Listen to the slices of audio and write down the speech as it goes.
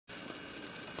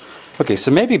Okay,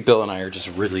 so maybe Bill and I are just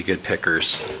really good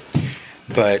pickers,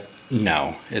 but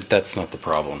no, that's not the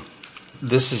problem.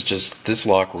 This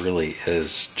lock really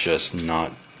is just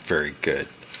not very good.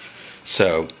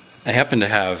 So I happen to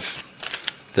have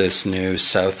this new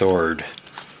Southord,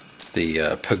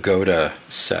 the Pagoda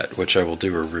set, which I will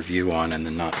do a review on in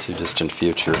the not too distant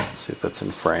future. Let's see if that's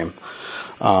in frame.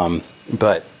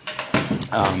 But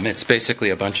it's basically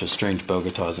a bunch of strange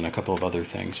Bogotas and a couple of other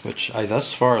things, which I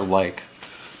thus far like,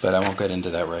 but I won't get into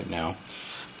that right now.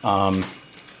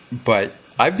 But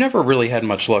I've never really had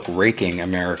much luck raking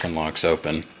American locks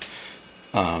open.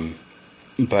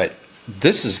 But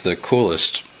this is the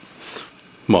coolest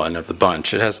one of the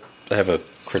bunch. I have a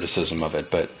criticism of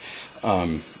it, but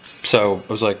so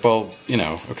I was like, well,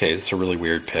 okay, it's a really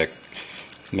weird pick.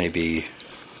 Maybe,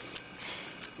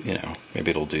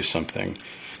 maybe it'll do something.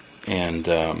 And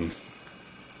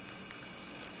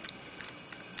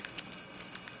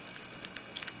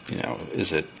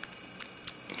is it?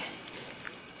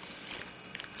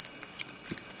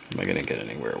 Am I going to get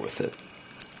anywhere with it?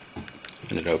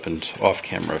 And it opened off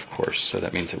camera, of course, so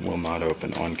that means it will not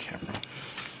open on camera.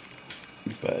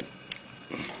 But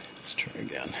let's try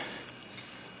again.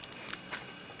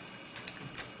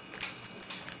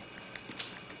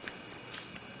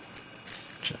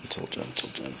 Gentle, gentle,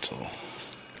 gentle.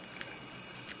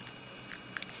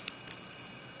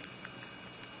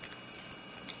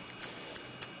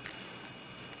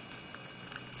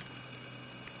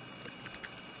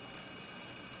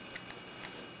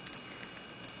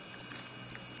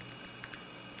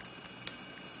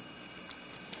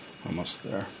 Almost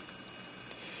there.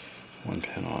 One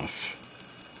pin off.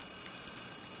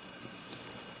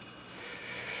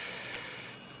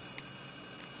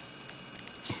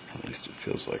 At least it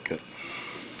feels like it.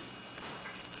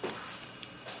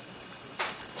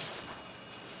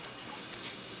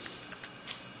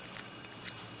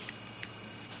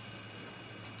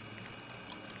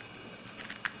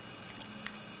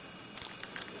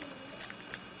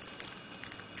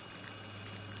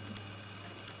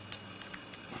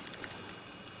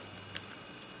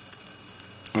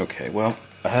 Okay, well,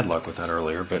 I had luck with that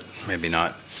earlier, but maybe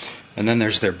not. And then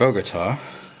there's their Bogota,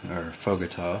 or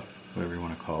Fogota, whatever you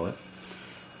want to call it.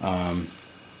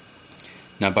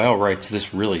 Now, by all rights,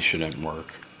 this really shouldn't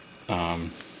work.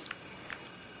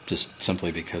 Just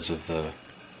simply because of the,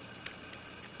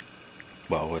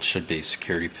 well, what should be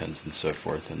security pins and so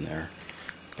forth in there.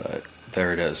 But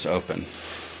there it is, open.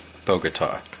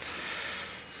 Bogota.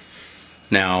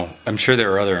 Now, I'm sure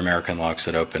there are other American locks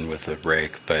that open with a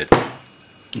rake, but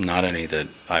not any that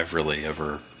I've really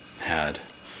ever had.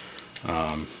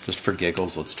 Just for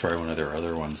giggles, let's try one of their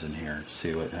other ones in here,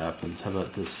 see what happens. How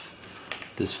about this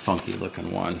funky looking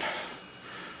one?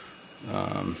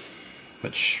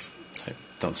 Which I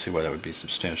don't see why that would be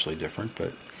substantially different,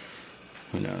 but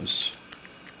who knows.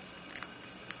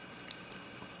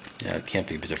 Yeah, it can't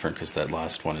be different because that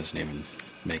last one isn't even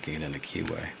making it in the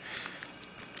keyway.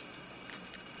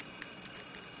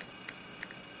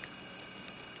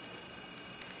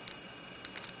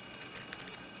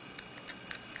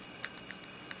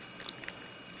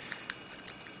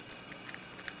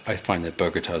 I find that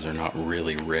Bogotas are not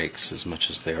really rakes as much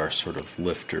as they are sort of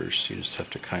lifters. You just have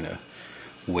to kind of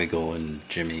wiggle and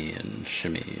jimmy and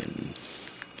shimmy and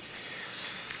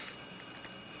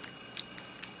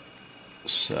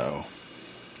so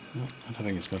not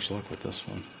having as much luck with this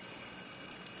one.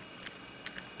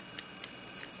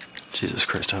 Jesus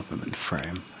Christ, I hope I'm in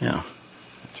frame. Yeah.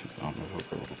 I'll move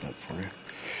over a little bit for you.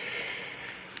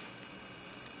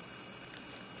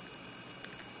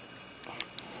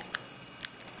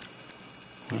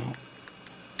 Well,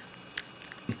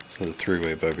 so the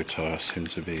three-way Bogota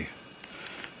seems to be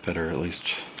better, at least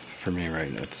for me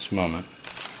right now at this moment.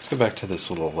 Let's go back to this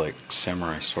little, like,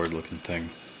 samurai sword-looking thing.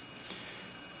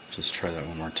 Just try that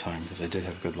one more time, because I did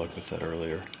have good luck with that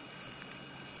earlier.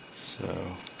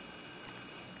 So,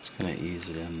 just going to ease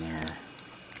it in there.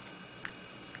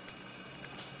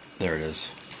 There it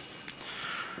is.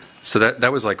 So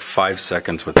that was like 5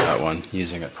 seconds with that one,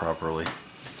 using it properly.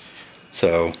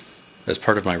 So, as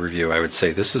part of my review, I would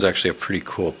say this is actually a pretty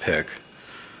cool pick.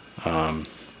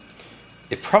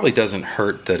 It probably doesn't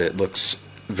hurt that it looks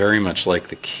very much like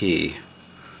the key.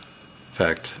 In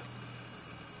fact,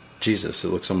 Jesus, it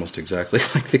looks almost exactly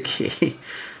like the key.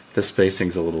 The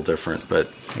spacing's a little different,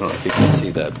 but I don't know if you can see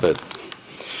that, but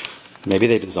maybe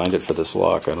they designed it for this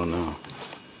lock, I don't know.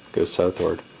 Go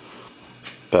Southord.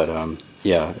 But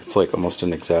yeah, it's like almost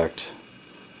an exact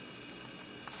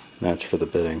match for the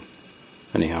bidding.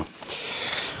 Anyhow,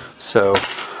 so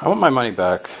I want my money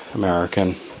back,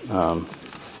 American.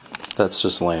 That's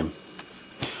just lame.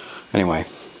 Anyway,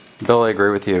 Bill, I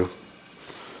agree with you.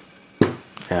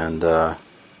 And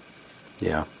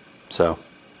yeah, so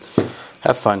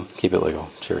have fun, keep it legal.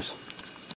 Cheers.